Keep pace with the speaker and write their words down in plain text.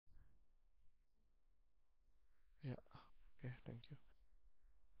Okay, thank you.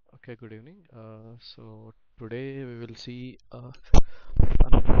 Okay, good evening. So today we will see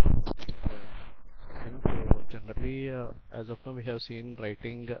another thing. So generally, as of now, we have seen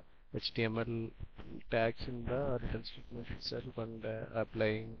writing HTML tags in the written statement itself and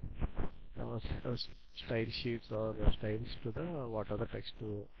applying style sheets or styles to the what are the text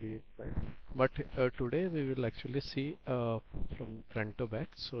to be write. But today we will actually see from front to back.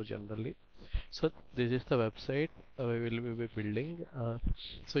 So generally. So this is the website we will be building.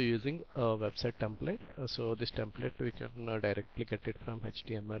 So using a website template. So this template we can directly get it from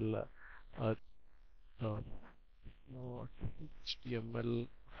HTML, uh, uh, no,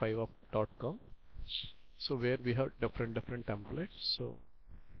 HTML5.com. So where we have different templates. So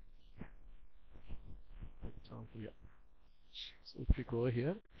example, yeah. So if we go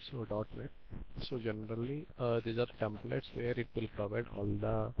here, so .NET. So generally these are templates where it will provide all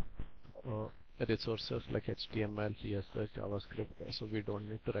the resources like HTML, CSS, JavaScript. So we don't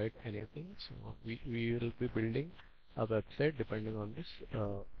need to write anything. So we will be building a website depending on this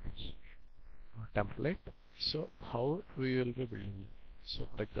template. So how we will be building it? So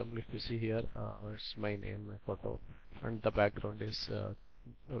for example, if you see here, it's my name, my photo, and the background is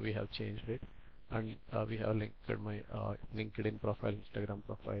we have changed it, and we have linked my LinkedIn profile, Instagram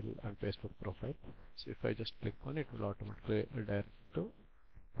profile, and Facebook profile. So if I just click on it, will automatically direct to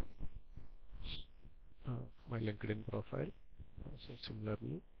my LinkedIn profile. So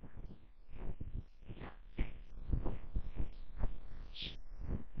similarly,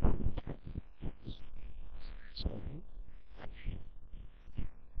 sorry,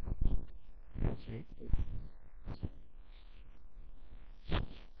 okay.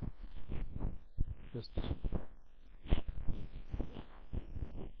 Just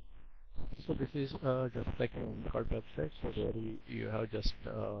so this is just like a card website. So there you have just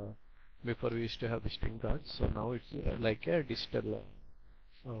before we used to have visiting cards. So now it's like a digital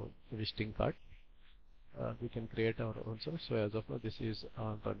visiting card. We can create our own source. So as of now, this is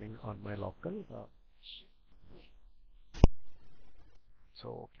running on my local.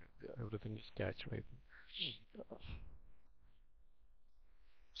 So okay, everything is catched right.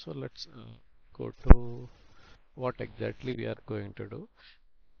 So let's go to what exactly we are going to do.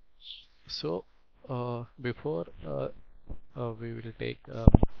 So before we will take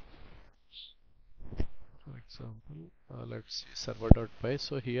for example, let's see server.py.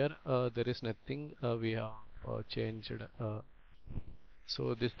 So here there is nothing we have changed.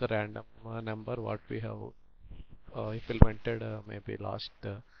 So this is the random number what we have implemented maybe last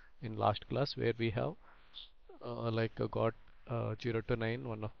in last class where we have got 0 to 9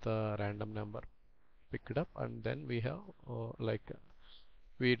 one of the random number picked up, and then we have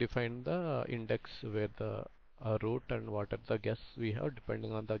we define the index where the root and what are the guess we have.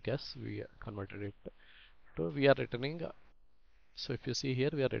 Depending on the guess we converted it to we are returning. So if you see here,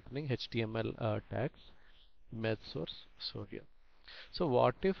 we are returning HTML tags, image source. So here. So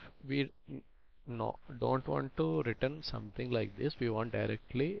what if we no don't want to return something like this? We want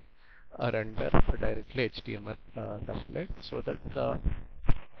directly render directly HTML template so that the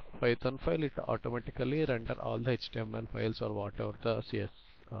Python file it automatically render all the HTML files or whatever the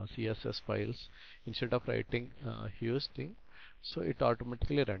CSS files instead of writing huge thing. So it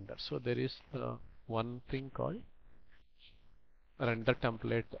automatically renders. So there is one thing called render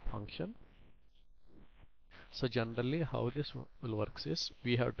template function. So generally how this will works is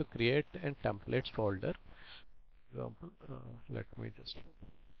we have to create a templates folder. Example, let me just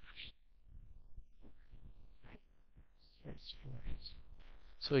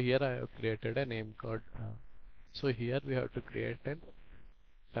so here I have created a name called so here we have to create a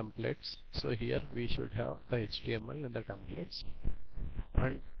templates. So here we should have the HTML in the templates,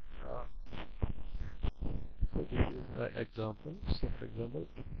 and so this is the example. So for example,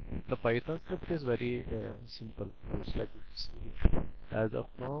 the Python script is very simple. It's like as of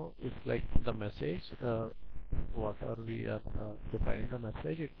now, it's like the message. Whatever we are defining the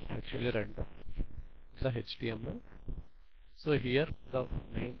message, it actually render the HTML. So here the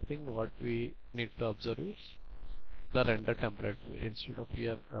main thing what we need to observe is the render template. Instead of we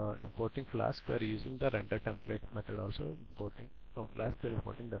are importing Flask, we are using the render template method also. Importing from Flask, we are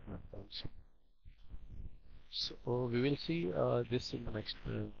importing that method also. So we will see this in the next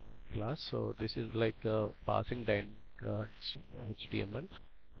class. So this is like passing dynamic HTML,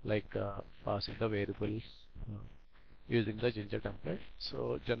 like passing the variables using the Ginger template.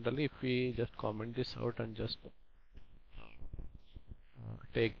 So generally, if we just comment this out and just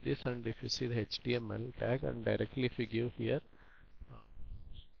take this, and if you see the HTML tag, and directly if we give here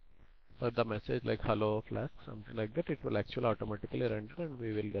the message like hello Flask, something like that, it will actually automatically render, and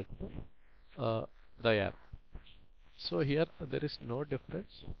we will get uh, the app. So here there is no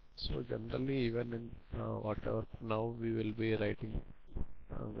difference. So generally even in whatever now we will be writing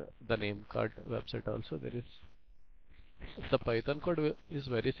the name card website also there is the Python code is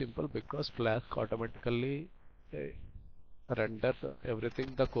very simple because Flask automatically renders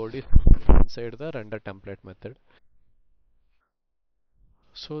everything. The code is inside the render template method.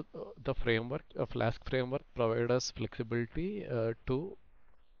 So the framework, Flask framework, provides us flexibility to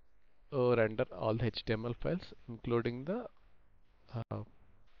render all the HTML files, including the uh,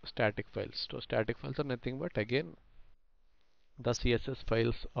 static files. So static files are nothing but again the CSS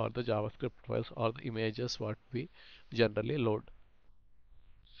files or the JavaScript files or the images what we generally load.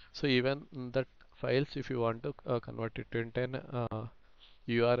 So even that files, if you want to convert it into an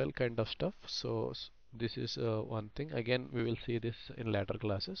URL kind of stuff, so this is one thing. Again, we will see this in later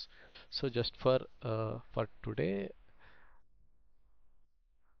classes. So just for today,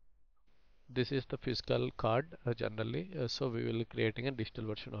 this is the physical card generally. So we will be creating a digital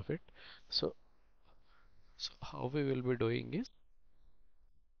version of it. So so how we will be doing is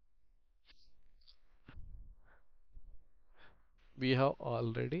we have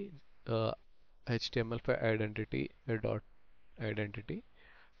already HTML for identity dot identity.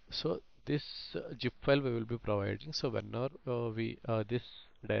 So this zip file we will be providing. So whenever we this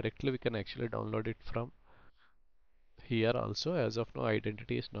directly we can actually download it from here also. As of now,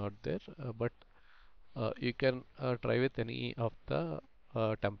 identity is not there, but you can try with any of the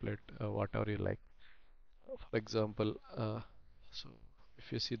template, whatever you like. For example, so if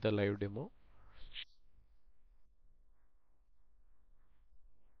you see the live demo,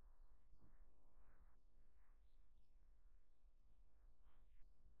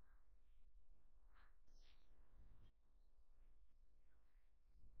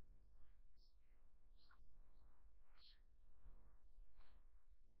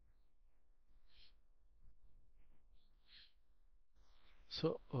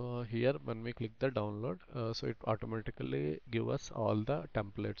 so here when we click the download, so it automatically give us all the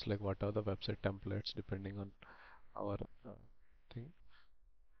templates, like what are the website templates depending on our thing.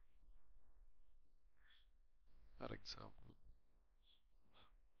 For example,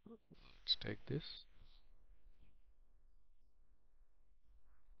 let's take this.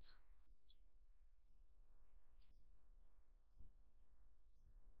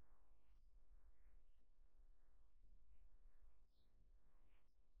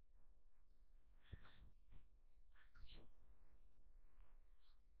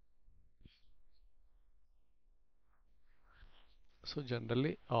 So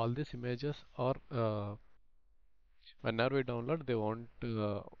generally, all these images are whenever we download, they won't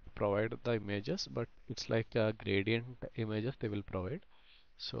provide the images, but it's like gradient images they will provide.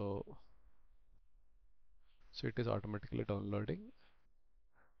 So so it is automatically downloading.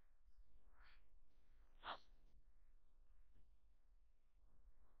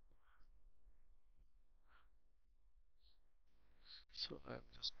 So I'm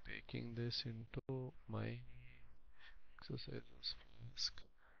just taking this into my exercises flask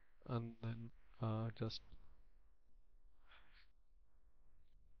and then just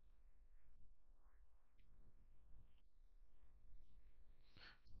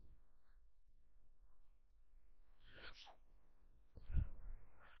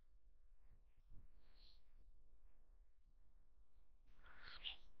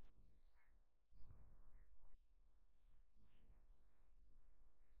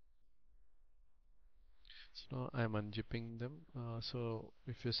so now I'm unzipping them. So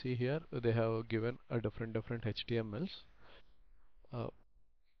if you see here, they have given a different HTMLs. Uh,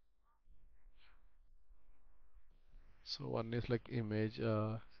 so one is like image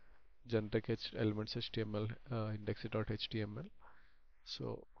generic elements HTML index.html.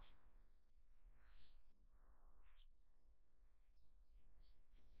 So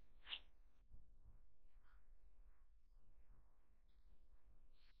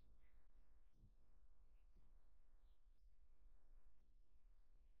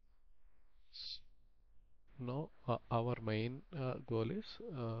now our main goal is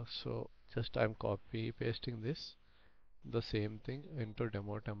so just I'm copy pasting this the same thing into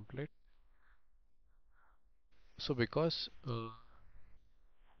demo template. So because so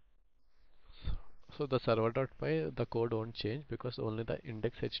the server.py the code won't change because only the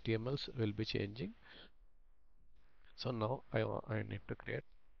index HTMLs will be changing. So now I need to create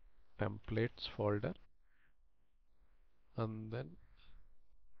templates folder and then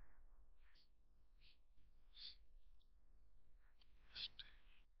st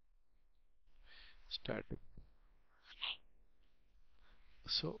static.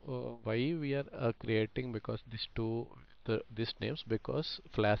 So why we are creating because these these names because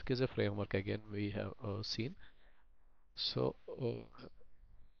Flask is a framework again we have seen. So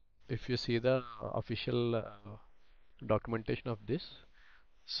if you see the official documentation of this,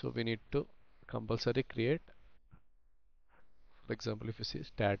 so we need to compulsory create, for example, if you see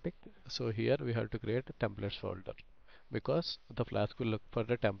static, so here we have to create a templates folder because the Flask will look for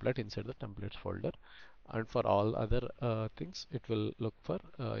the template inside the templates folder, and for all other things it will look for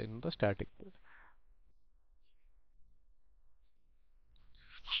in the static.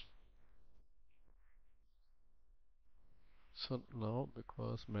 So now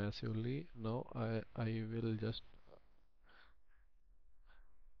because massively now I will just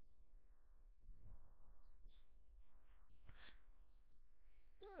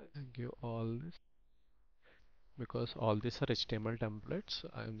give all this because all these are HTML templates.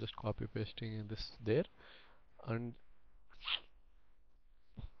 I am just copy pasting this there, and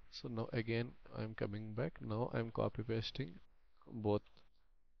so now again I am coming back. Now I am copy pasting both.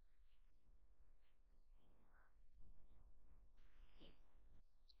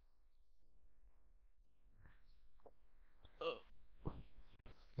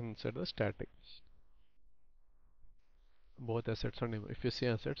 Inside the static, both assets and if you see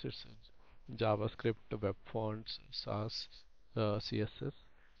assets, it's JavaScript, web fonts, SAS, CSS.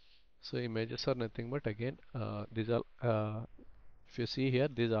 So images are nothing but again these are if you see here,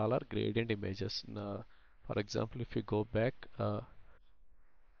 these all are gradient images. Now, for example, if you go back to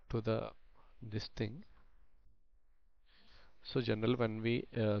the this thing, so generally when we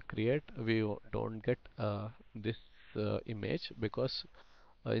create, we don't get this image because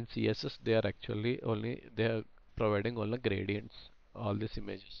in CSS they are actually only they are providing only gradients, all these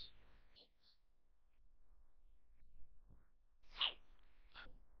images.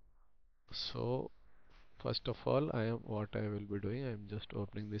 So first of all, I am what I will be doing. I am just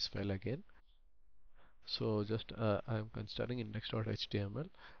opening this file again. So just I am considering index.html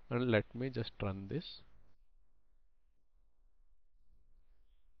and let me just run this.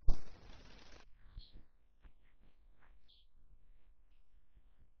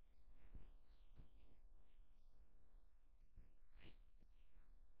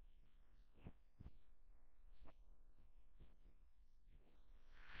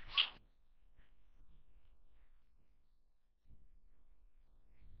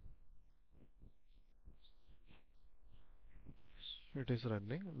 It is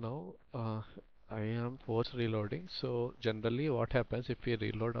running now. I am force reloading. So generally, what happens if we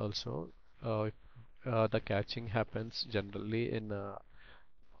reload also, if, the caching happens generally in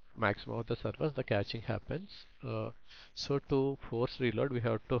maximum of the servers. The caching happens. So to force reload, we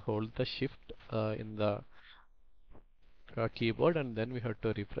have to hold the shift in the keyboard, and then we have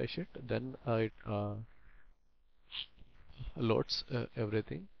to refresh it. Then it loads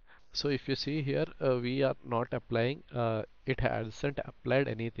everything. So if you see here, we are not applying, it hasn't applied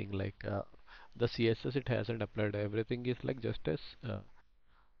anything like the CSS, it hasn't applied. Everything is like just as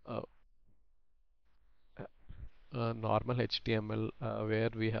uh, normal HTML where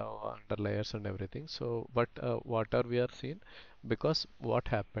we have underlayers and everything. So, but what are we are seeing? Because what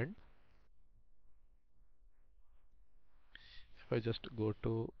happened, if I just go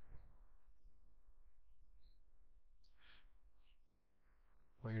to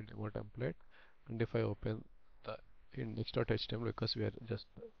my demo template and if I open the index.html because we are just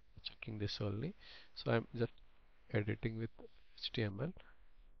checking this only. So I'm just editing with HTML.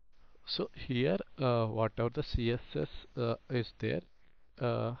 So here, whatever the CSS is there,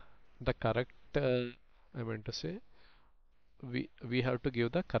 the correct, I meant to say, we have to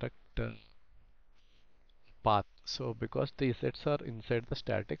give the correct path. So because the assets are inside the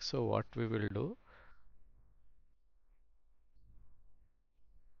static, so what we will do,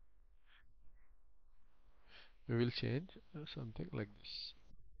 we will change something like this.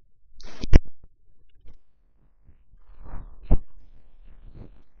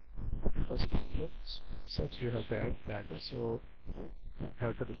 First, such you have to add data, so you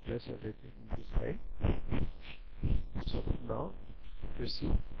have to replace everything in this way. So now you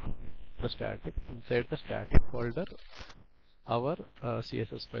see the static inside the static folder, our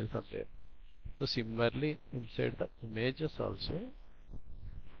CSS files are there. So similarly, inside the images also,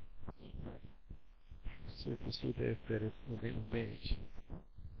 so if you see that if there is an image,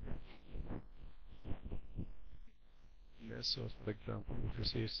 yes, so for example, if you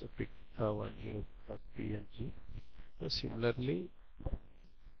see it's a pic one here PNG, so similarly,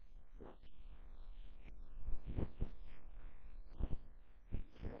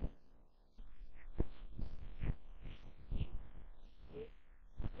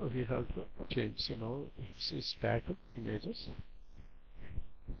 we have to change. So now, if you see static images,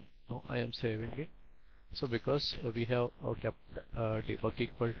 now I am saving it. So because we have kept debug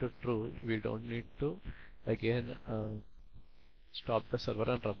equal to true, we don't need to again stop the server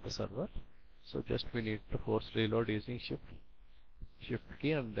and run the server. So just we need to force reload using shift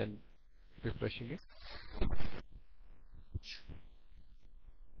key and then refreshing it.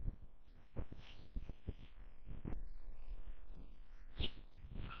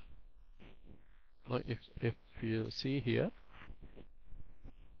 Now if you see here,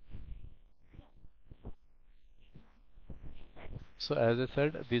 so as I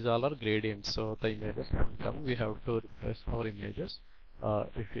said, these all are gradients. So the images can come. We have to refresh our images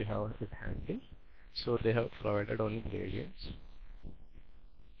if we have it handy. So they have provided only gradients.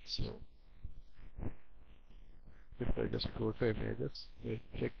 So if I just go to images, we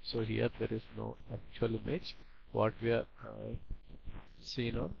check. So here there is no actual image. What we are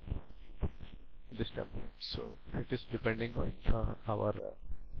seen on this template. So it is depending on our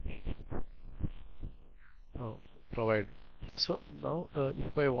provider. So now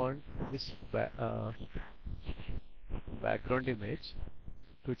if I want this background image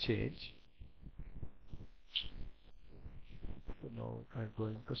to change, so now I'm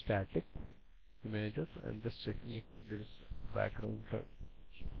going to static images and just checking if there is background.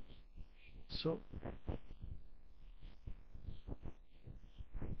 So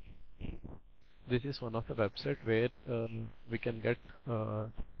this is one of the website where we can get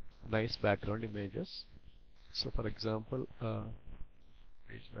nice background images. So for example,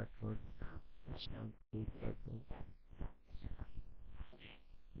 page background, page background.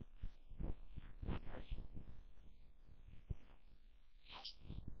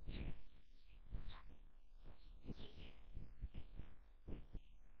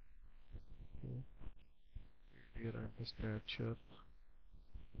 Here I'm the stature.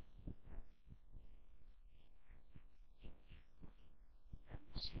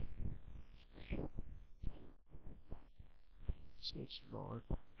 So it's not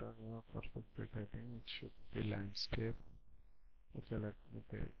perfect fit. I think it should be landscape. Okay, let me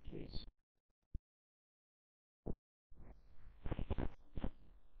take this.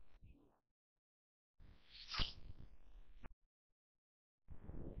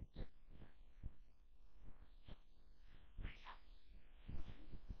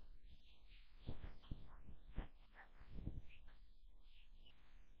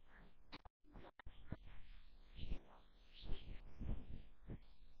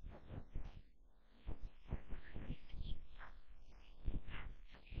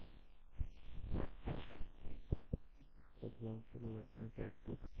 For example, let me take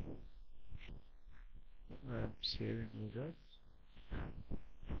this. I'm saving users.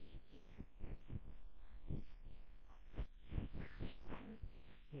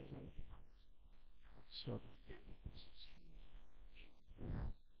 So,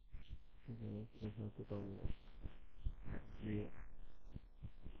 we have to download. Yeah.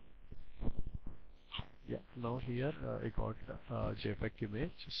 Yeah. Now here I got JPEG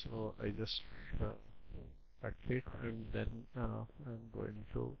image. So I just uh, cut it and then I'm going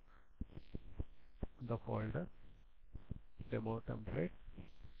to the folder demo template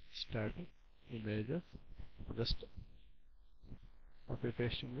static images. Just copy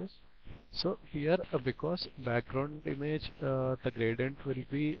pasting this. So here because background image the gradient will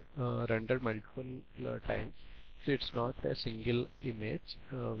be rendered multiple times. So it's not a single image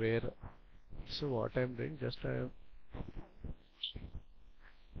where. So what I'm doing, just I am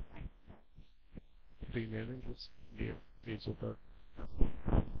renaming this page of the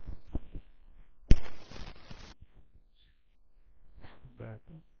back.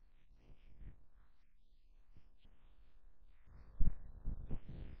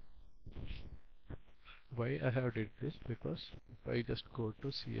 Why I have did this? Because if I just go to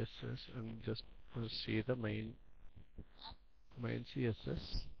CSS and just see the main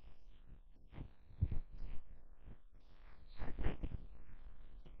CSS.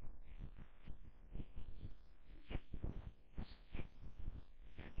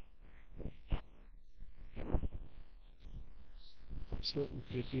 So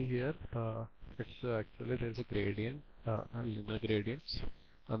if you see here, it's actually there's a gradient and linear gradients,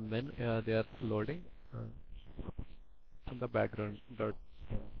 and then they are loading on the background dot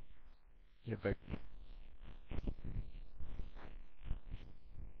effect.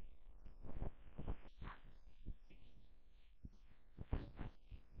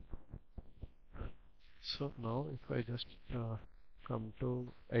 So now if I just come to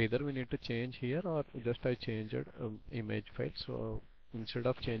either we need to change here or just I changed image file. So instead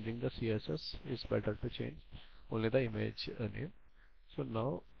of changing the CSS, it's better to change only the image name. So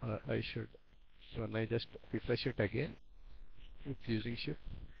now I should. So when I just refresh it again, it's using shift.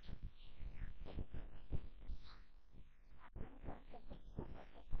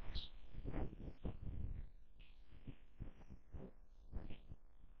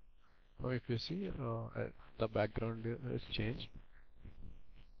 if you see the background is changed.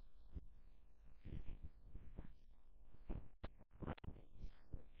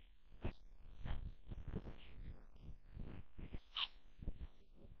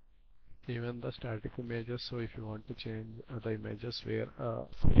 Even the static images, so if you want to change the images where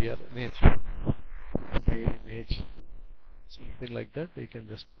here name main image, something like that, we can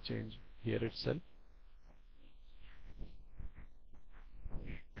just change here itself.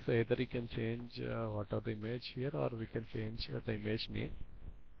 So either you can change what are the image here, or we can change the image name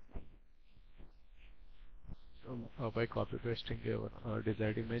by copy pasting your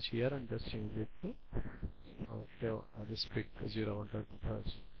desired image here and just change it to this pick 0 1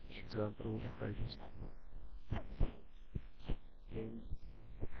 example. I just change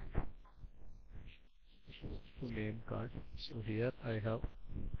to name card. So here I have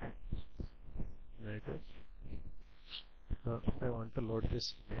right. I want to load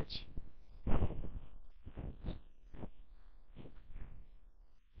this image.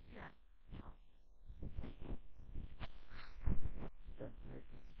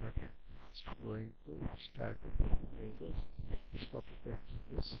 Going to start images. Copy paste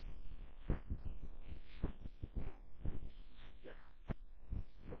this.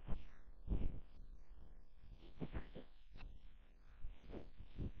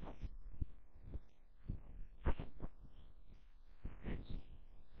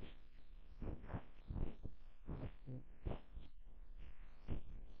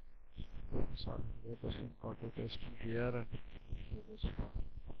 Sorry, copy paste here and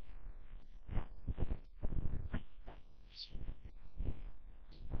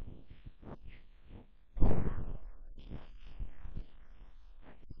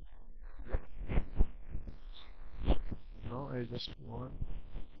now I just want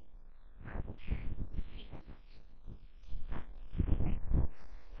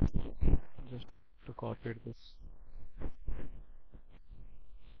just to copy this.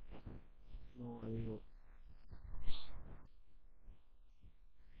 No,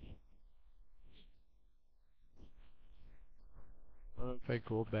 if I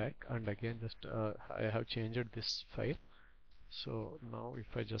go back and again just I have changed this file. So now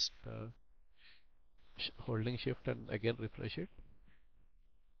if I just holding shift and again refresh it.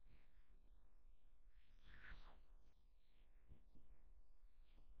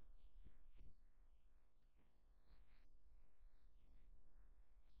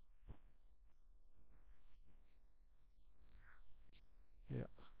 Yeah.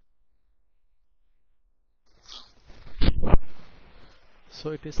 So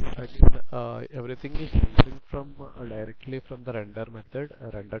it is again everything is using from directly from the render method,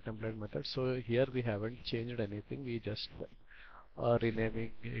 render template method. So here we haven't changed anything. We just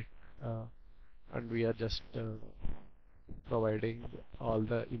renaming it and we are just providing all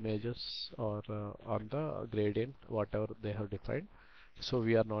the images or on the gradient whatever they have defined. So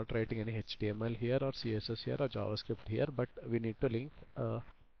we are not writing any HTML here or CSS here or JavaScript here, but we need to link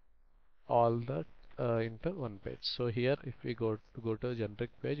all the into one page. So here if we go to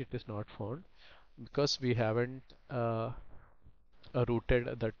generic page, it is not found because we haven't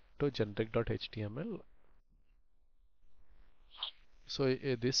routed that to generic.html. So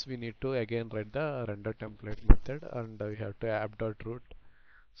this we need to again write the render template method and we have to app.root.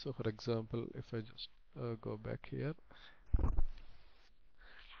 So for example, if I just go back here,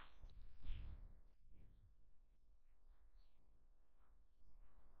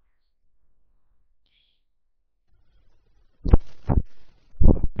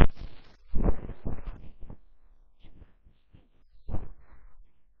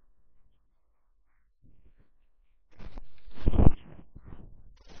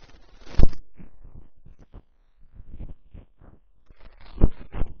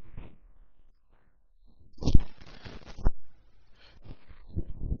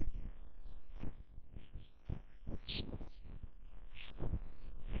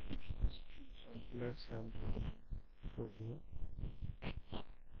 let's go here.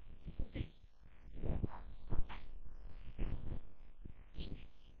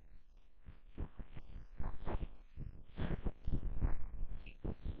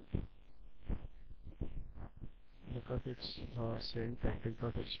 Because it's saying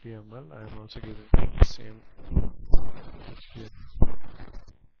config.html, I am also giving the same HTML.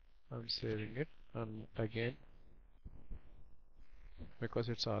 I'm saving it and again because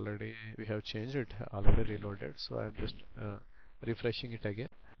it's already we have changed it already reloaded, so I'm just refreshing it again.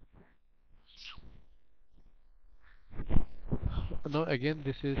 Now again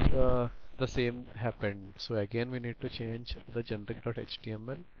this is the same happened, so again we need to change the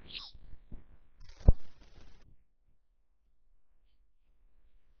generic.html.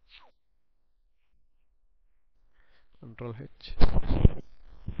 Control H.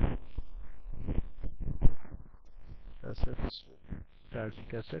 Assets,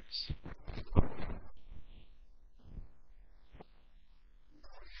 static assets,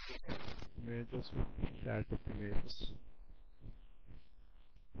 images with static images.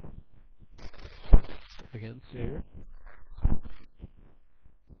 Again, save it.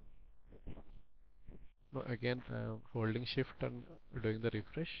 No, again, holding shift and doing the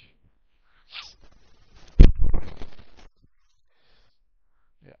refresh.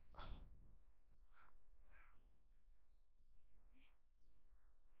 Yeah.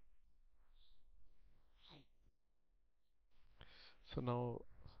 So now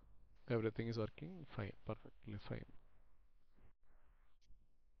everything is working fine, perfectly fine.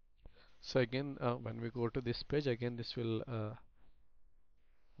 So again, when we go to this page, again this will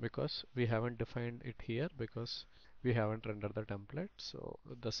because we haven't defined it here because we haven't rendered the template. So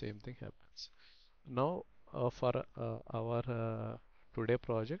the same thing happens. Now for our today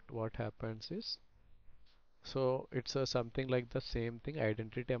project, what happens is so it's something like the same thing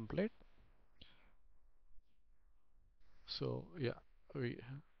identity template. So yeah, we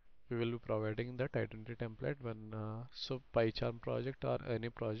we will be providing that identity template when so PyCharm project or any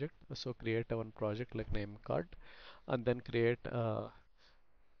project. So create a one project like name card and then create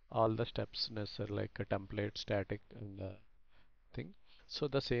all the steps necessary like a template, static, and thing. So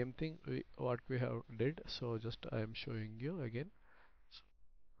the same thing what we have did. So just I am showing you again.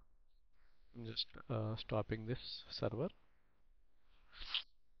 I'm just stopping this server.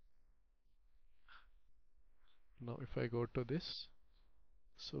 Now if I go to this,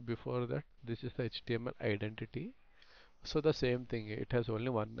 so before that this is the HTML identity. So the same thing, it has only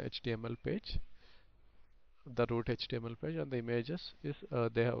one HTML page, the root HTML page, and the images is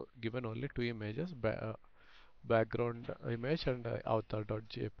they have given only two images, background image and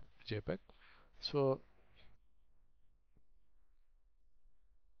author.jpg. So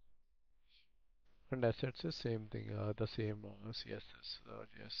and assets is same thing, the same CSS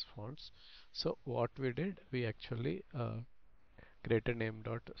JS fonts. So what we did, we actually created name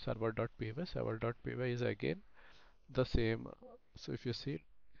dot server dot py. Server dot py is again the same. So if you see,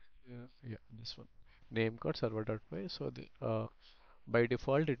 yeah, this one name code server dot py. So by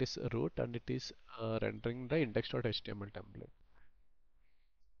default it is root and it is rendering the index.html template.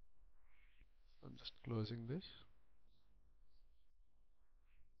 I'm just closing this.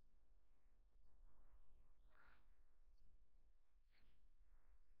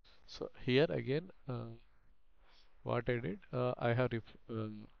 So here again, what I did, I have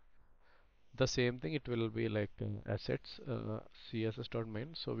the same thing. It will be like assets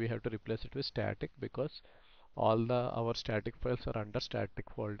css.main. So we have to replace it with static because all the our static files are under static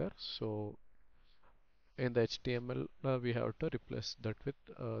folder. So in the HTML, we have to replace that with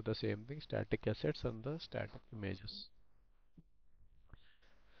the same thing, static assets and the static images.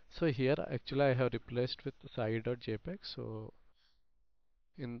 So here actually I have replaced with sci.jpg. So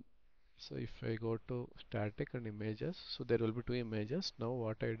in so if I go to static and images, so there will be two images. Now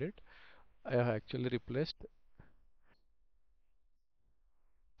what I did, I have actually replaced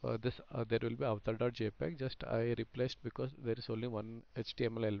this. There will be avatar.jpg. Just I replaced because there is only one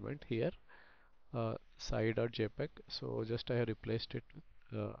HTML element here, sci.jpg. So just I have replaced it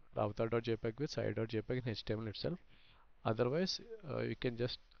with avatar.jpg with sci.jpg in HTML itself. Otherwise, you can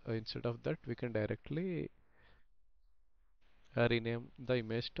just instead of that, we can directly rename the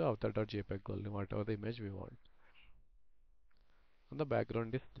image to avatar.jpg only, whatever the image we want. And the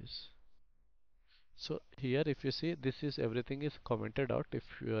background is this. So here if you see this is everything is commented out. If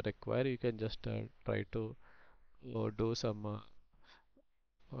you require you can just try to do some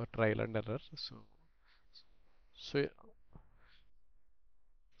trial and error. So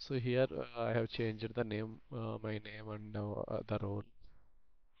so here I have changed the name, my name and the role.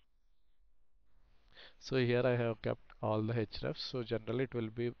 So here I have kept all the hrefs. So generally it will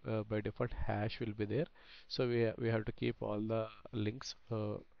be by default hash will be there. So we have to keep all the links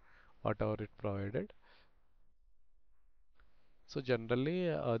whatever it provided. So generally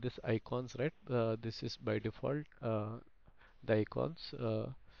this icons, right, this is by default the icons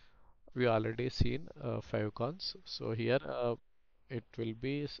we already seen five icons. So here it will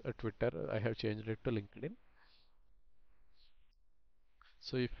be Twitter. I have changed it to LinkedIn.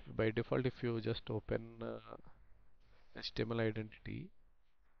 So if by default if you just open HTML identity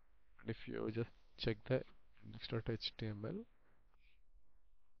and if you just check the index.html,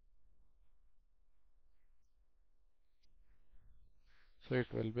 so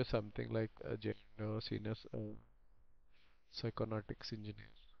it will be something like gender senior psychonautics engineer.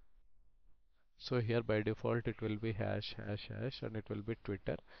 So here by default it will be hash hash hash and it will be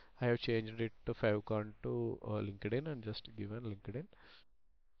Twitter. I have changed it to favicon to LinkedIn and just given LinkedIn.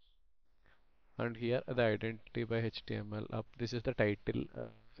 And here the identity by HTML up. This is the title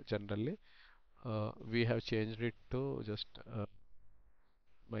generally. We have changed it to just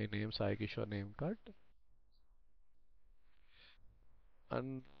my name Sai Kishore name card.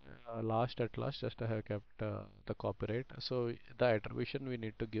 And last at last just I have kept the copyright. So the attribution we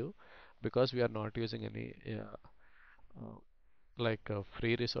need to give because we are not using any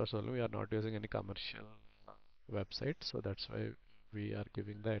free resource only. We are not using any commercial website. So that's why we are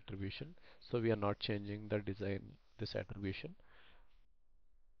giving the attribution. So we are not changing the design this attribution.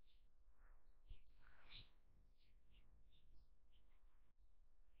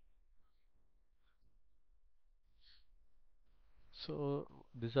 So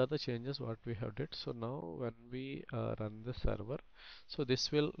these are the changes what we have did. So now when we run the server, so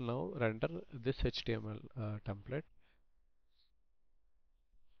this will now render this HTML template.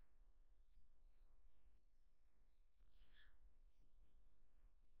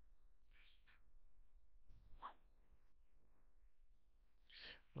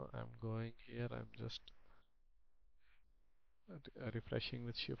 I'm going here. I'm just refreshing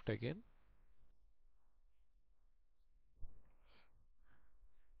with shift again.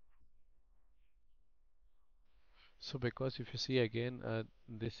 So because if you see again,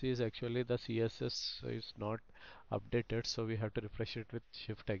 this is actually the CSS is not updated, so we have to refresh it with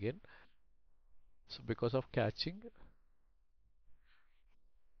shift again. So because of catching,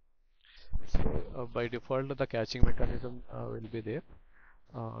 so by default the catching mechanism will be there.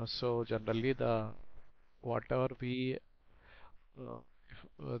 So generally the whatever we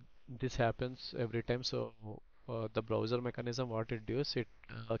this happens every time. So the browser mechanism what it does, it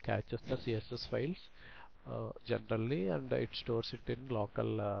catches the CSS files generally and it stores it in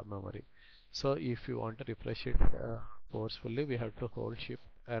local memory. So if you want to refresh it forcefully, we have to hold shift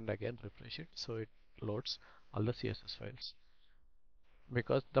and again refresh it so it loads all the CSS files.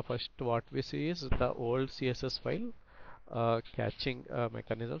 Because the first what we see is the old CSS file catching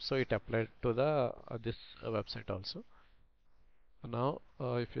mechanism, so it applied to the this website also. Now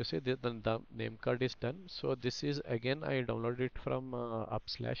if you see the name card is done, so this is again I downloaded it from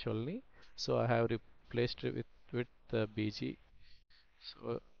upslash only, so I have replaced it with bg.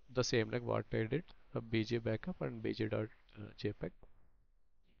 So the same like what I did, bg backup and bg.jpg.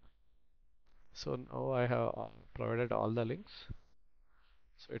 So now I have provided all the links,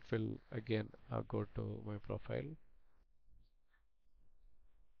 so it will again go to my profile.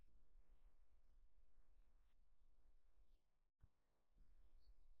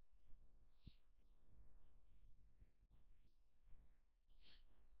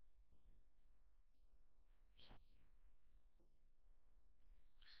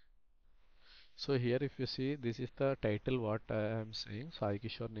 So here if you see, this is the title what I am saying. Sai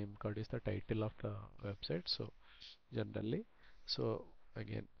Kishore name card is the title of the website. So generally, so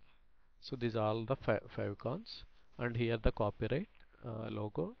again, so these are all the favicons, and here the copyright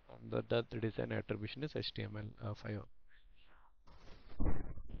logo, and the design attribution is HTML5.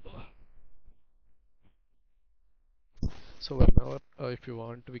 So whenever if you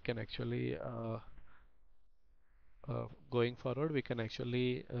want, we can actually going forward, we can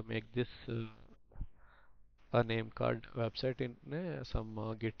actually make this a name card website in some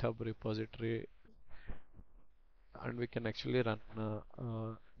GitHub repository, and we can actually run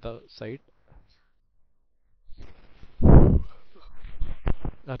the site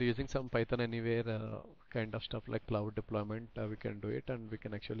are using some Python anywhere kind of stuff like cloud deployment. We can do it, and we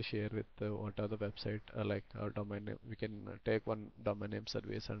can actually share with what are the website like our domain name. We can take one domain name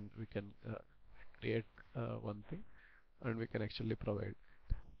service and we can create one thing, and we can actually provide.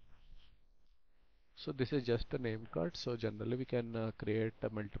 So this is just a name card. So generally we can create a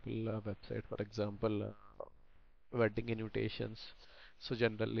multiple website. For example, wedding invitations. So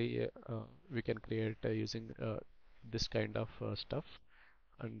generally we can create using this kind of stuff,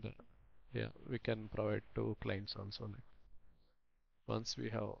 and yeah, we can provide to clients also like once we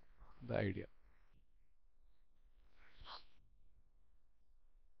have the idea.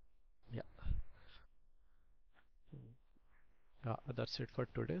 Yeah. That's it for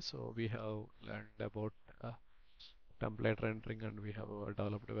today. So we have learned about uh, template rendering, and we have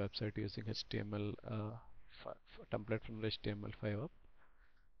developed a website using HTML template from the HTML5 up.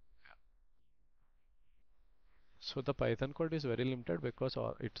 So the Python code is very limited because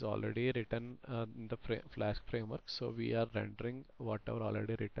it's already written in the Flask framework. So we are rendering whatever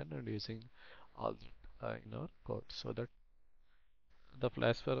already written and using all that in our code. So that the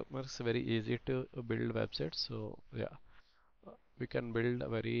Flask framework is very easy to build websites. So yeah, we can build a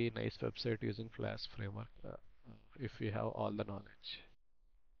very nice website using Flask framework if we have all the knowledge.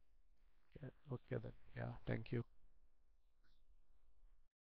 Yeah, okay then. Yeah, thank you.